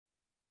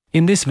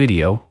In this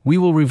video, we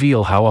will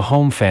reveal how a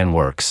home fan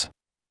works.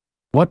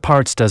 What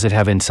parts does it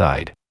have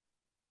inside?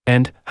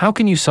 And how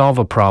can you solve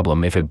a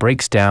problem if it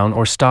breaks down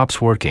or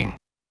stops working?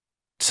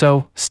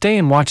 So, stay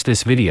and watch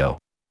this video.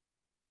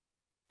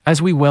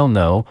 As we well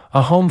know,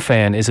 a home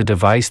fan is a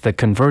device that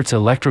converts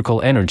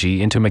electrical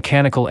energy into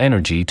mechanical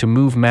energy to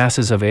move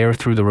masses of air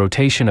through the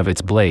rotation of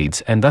its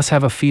blades and thus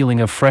have a feeling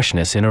of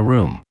freshness in a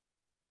room.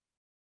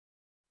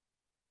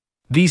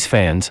 These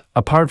fans,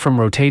 apart from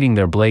rotating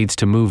their blades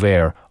to move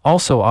air,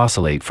 also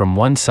oscillate from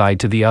one side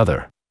to the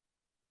other.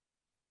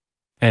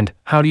 And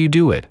how do you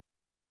do it?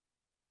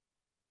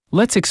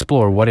 Let's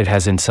explore what it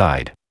has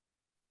inside.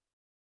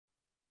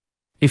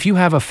 If you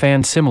have a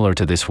fan similar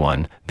to this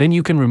one, then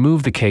you can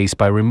remove the case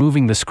by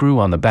removing the screw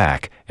on the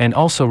back, and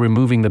also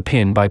removing the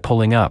pin by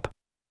pulling up.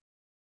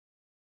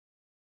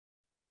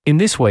 In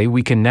this way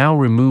we can now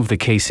remove the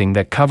casing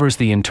that covers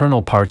the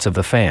internal parts of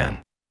the fan.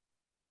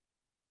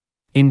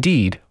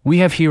 Indeed, we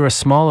have here a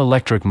small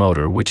electric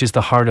motor which is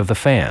the heart of the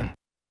fan.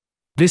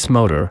 This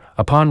motor,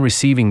 upon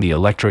receiving the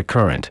electric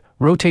current,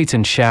 rotates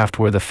in shaft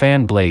where the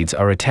fan blades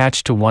are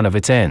attached to one of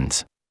its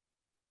ends.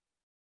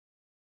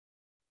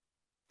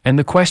 And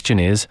the question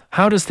is,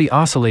 how does the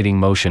oscillating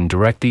motion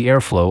direct the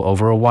airflow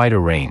over a wider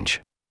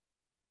range?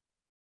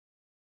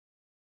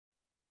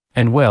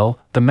 And well,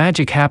 the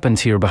magic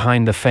happens here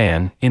behind the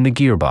fan, in the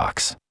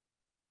gearbox.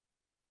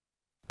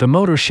 The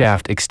motor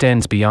shaft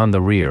extends beyond the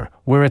rear,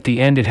 where at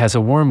the end it has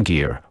a worm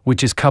gear,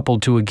 which is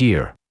coupled to a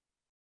gear.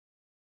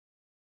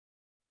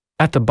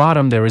 At the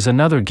bottom there is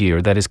another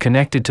gear that is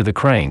connected to the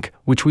crank,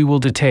 which we will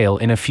detail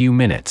in a few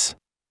minutes.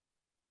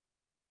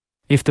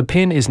 If the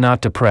pin is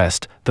not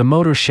depressed, the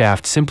motor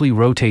shaft simply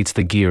rotates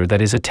the gear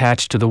that is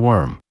attached to the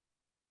worm.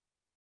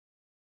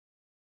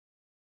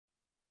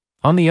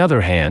 On the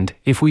other hand,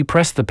 if we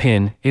press the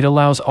pin, it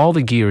allows all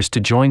the gears to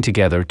join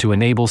together to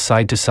enable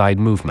side-to-side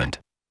movement.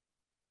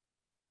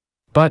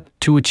 But,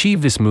 to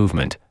achieve this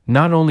movement,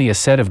 not only a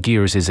set of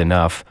gears is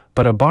enough,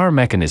 but a bar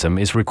mechanism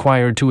is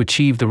required to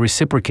achieve the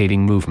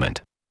reciprocating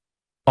movement.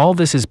 All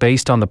this is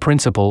based on the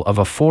principle of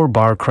a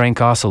 4-bar crank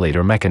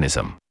oscillator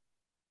mechanism,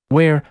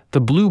 where the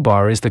blue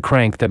bar is the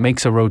crank that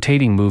makes a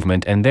rotating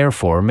movement and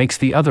therefore makes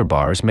the other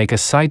bars make a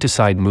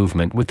side-to-side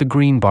movement with the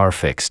green bar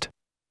fixed.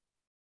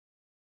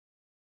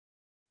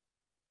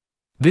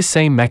 This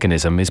same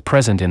mechanism is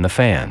present in the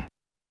fan.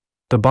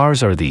 The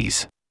bars are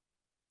these.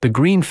 The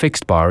green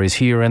fixed bar is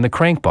here and the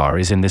crank bar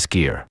is in this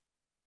gear.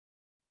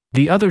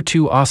 The other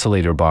two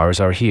oscillator bars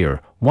are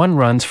here, one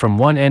runs from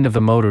one end of the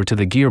motor to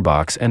the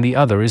gearbox and the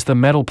other is the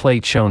metal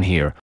plate shown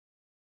here,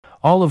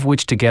 all of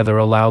which together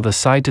allow the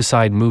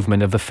side-to-side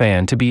movement of the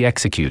fan to be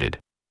executed.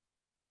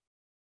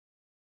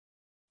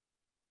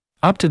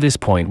 Up to this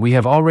point we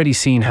have already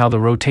seen how the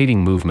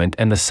rotating movement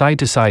and the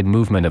side-to-side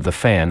movement of the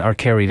fan are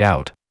carried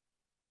out.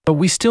 But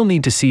we still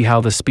need to see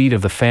how the speed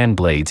of the fan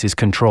blades is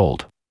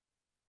controlled.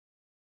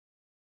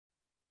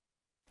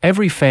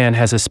 Every fan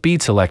has a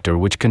speed selector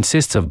which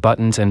consists of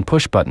buttons and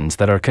push buttons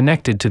that are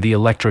connected to the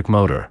electric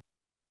motor.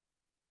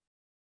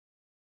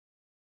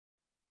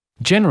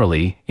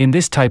 Generally, in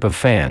this type of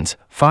fans,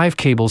 5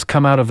 cables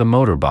come out of the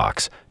motor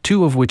box,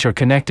 2 of which are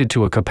connected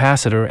to a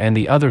capacitor and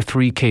the other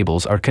 3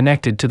 cables are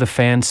connected to the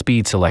fan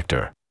speed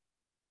selector.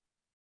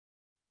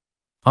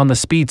 On the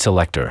speed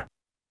selector,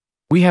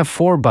 we have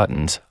 4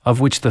 buttons, of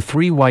which the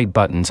 3 white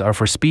buttons are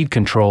for speed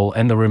control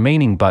and the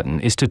remaining button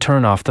is to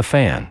turn off the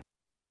fan.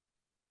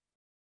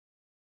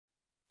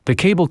 The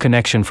cable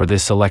connection for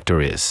this selector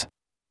is: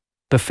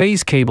 the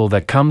phase cable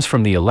that comes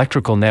from the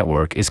electrical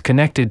network is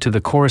connected to the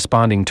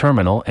corresponding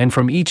terminal, and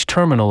from each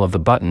terminal of the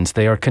buttons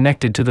they are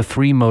connected to the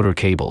 3 motor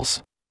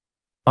cables.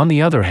 On the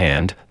other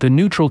hand, the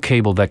neutral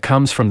cable that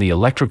comes from the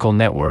electrical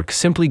network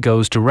simply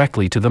goes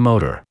directly to the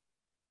motor.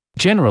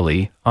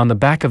 Generally, on the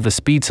back of the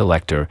speed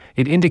selector,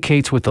 it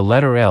indicates with the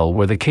letter L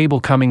where the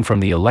cable coming from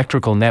the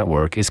electrical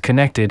network is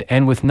connected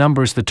and with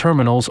numbers the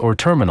terminals or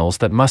terminals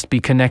that must be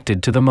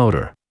connected to the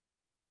motor.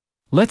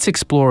 Let's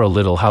explore a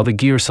little how the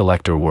gear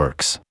selector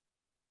works.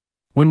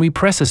 When we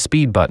press a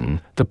speed button,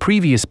 the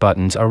previous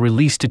buttons are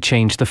released to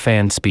change the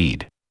fan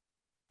speed.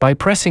 By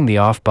pressing the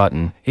off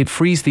button, it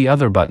frees the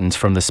other buttons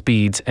from the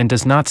speeds and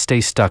does not stay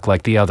stuck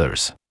like the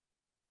others.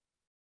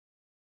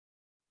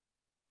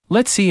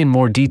 Let's see in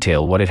more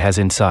detail what it has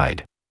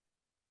inside.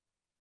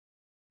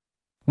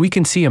 We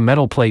can see a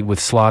metal plate with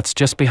slots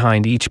just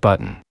behind each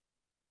button.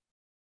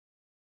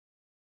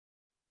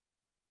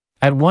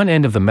 At one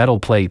end of the metal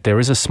plate there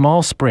is a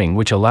small spring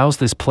which allows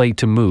this plate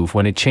to move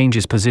when it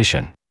changes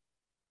position.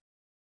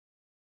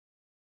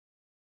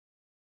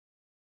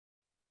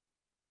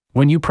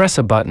 When you press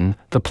a button,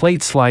 the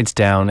plate slides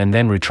down and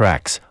then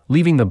retracts,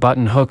 leaving the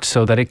button hooked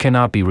so that it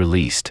cannot be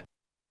released.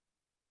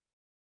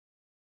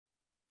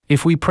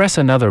 If we press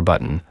another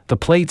button, the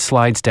plate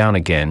slides down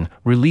again,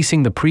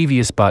 releasing the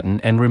previous button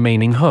and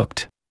remaining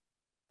hooked.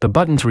 The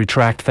buttons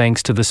retract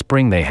thanks to the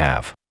spring they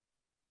have.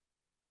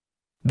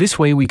 This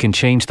way we can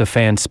change the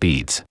fan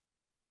speeds.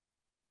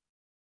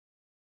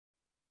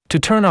 To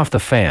turn off the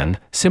fan,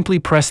 simply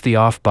press the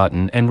off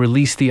button and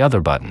release the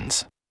other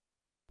buttons.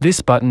 This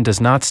button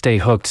does not stay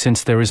hooked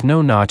since there is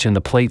no notch in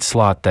the plate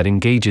slot that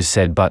engages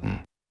said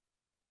button.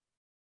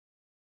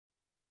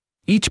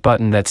 Each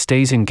button that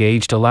stays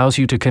engaged allows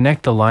you to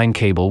connect the line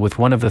cable with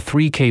one of the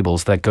 3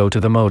 cables that go to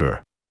the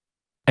motor.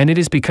 And it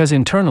is because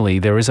internally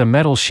there is a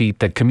metal sheet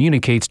that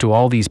communicates to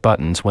all these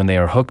buttons when they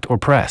are hooked or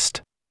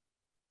pressed.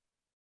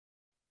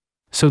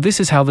 So this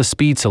is how the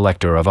speed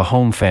selector of a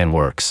home fan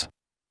works.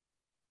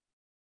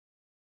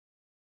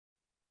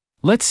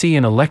 Let's see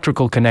an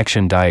electrical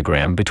connection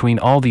diagram between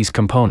all these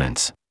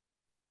components.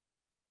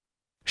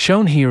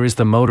 Shown here is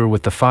the motor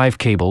with the 5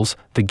 cables,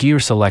 the gear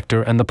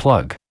selector and the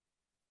plug.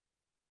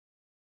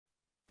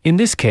 In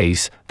this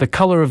case, the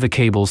color of the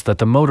cables that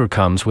the motor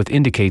comes with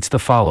indicates the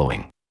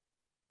following.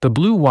 The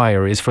blue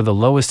wire is for the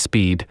lowest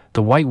speed,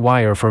 the white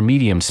wire for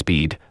medium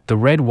speed, the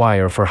red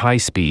wire for high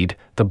speed,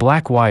 the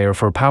black wire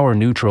for power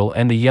neutral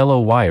and the yellow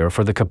wire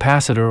for the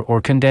capacitor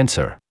or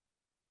condenser.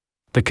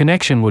 The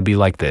connection would be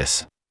like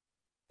this.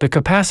 The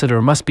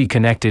capacitor must be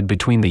connected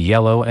between the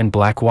yellow and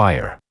black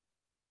wire.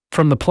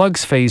 From the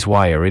plug's phase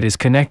wire it is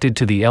connected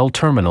to the L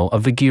terminal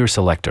of the gear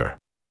selector.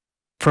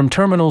 From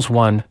terminals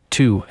 1,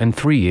 2, and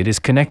 3 it is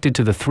connected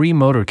to the 3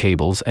 motor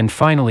cables and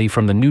finally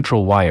from the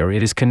neutral wire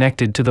it is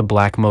connected to the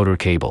black motor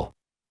cable.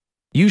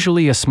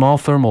 Usually a small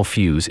thermal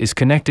fuse is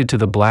connected to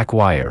the black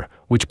wire,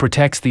 which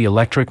protects the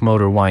electric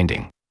motor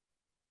winding.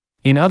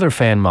 In other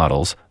fan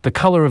models, the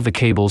color of the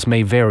cables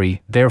may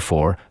vary,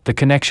 therefore, the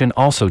connection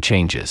also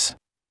changes.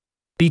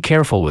 Be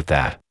careful with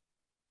that.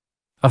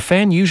 A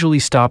fan usually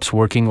stops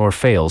working or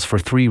fails for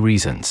 3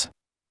 reasons,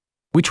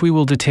 which we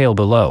will detail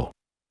below.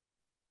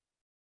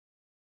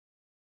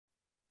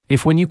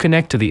 If when you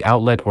connect to the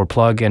outlet or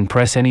plug and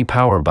press any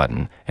power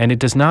button, and it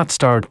does not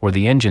start or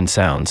the engine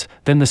sounds,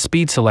 then the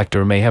speed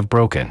selector may have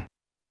broken.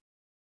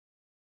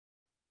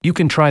 You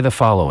can try the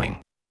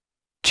following.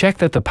 Check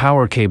that the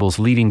power cables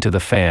leading to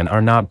the fan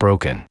are not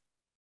broken.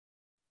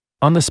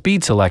 On the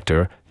speed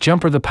selector,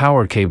 jumper the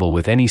power cable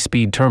with any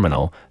speed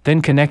terminal,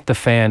 then connect the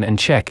fan and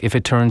check if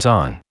it turns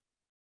on.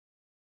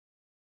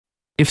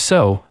 If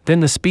so,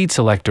 then the speed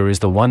selector is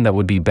the one that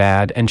would be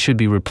bad and should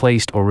be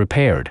replaced or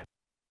repaired.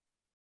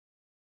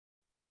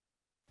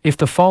 If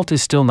the fault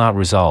is still not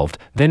resolved,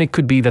 then it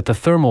could be that the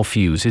thermal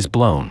fuse is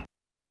blown.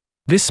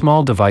 This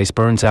small device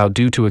burns out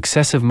due to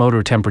excessive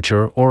motor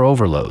temperature or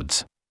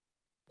overloads.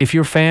 If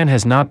your fan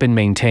has not been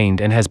maintained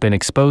and has been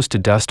exposed to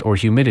dust or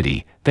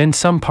humidity, then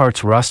some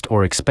parts rust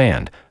or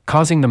expand,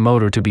 causing the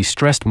motor to be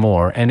stressed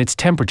more and its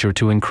temperature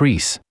to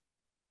increase.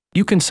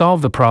 You can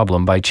solve the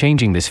problem by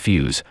changing this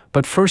fuse,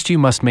 but first you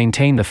must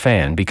maintain the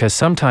fan because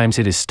sometimes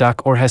it is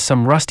stuck or has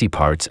some rusty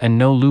parts and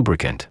no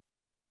lubricant.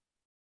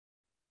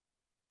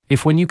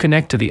 If when you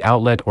connect to the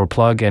outlet or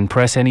plug and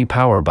press any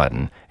power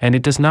button, and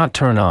it does not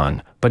turn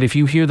on, but if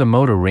you hear the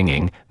motor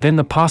ringing, then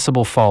the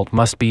possible fault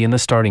must be in the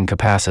starting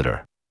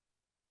capacitor.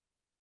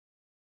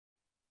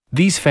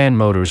 These fan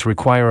motors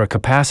require a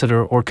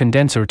capacitor or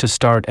condenser to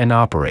start and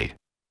operate.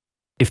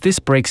 If this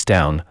breaks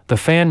down, the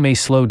fan may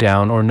slow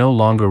down or no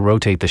longer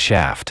rotate the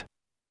shaft.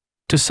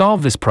 To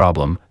solve this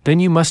problem,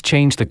 then you must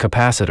change the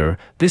capacitor.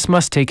 This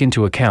must take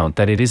into account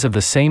that it is of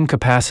the same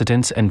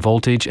capacitance and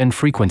voltage and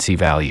frequency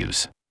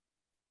values.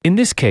 In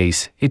this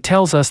case, it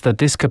tells us that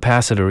this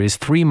capacitor is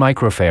 3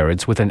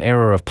 microfarads with an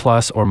error of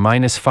plus or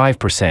minus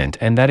 5%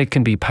 and that it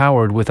can be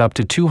powered with up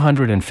to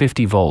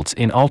 250 volts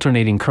in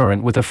alternating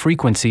current with a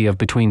frequency of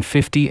between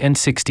 50 and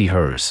 60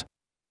 Hz.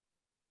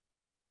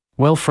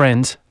 Well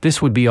friends,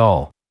 this would be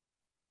all.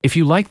 If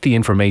you liked the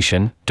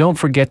information, don't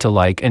forget to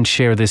like and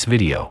share this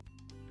video.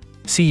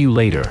 See you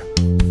later.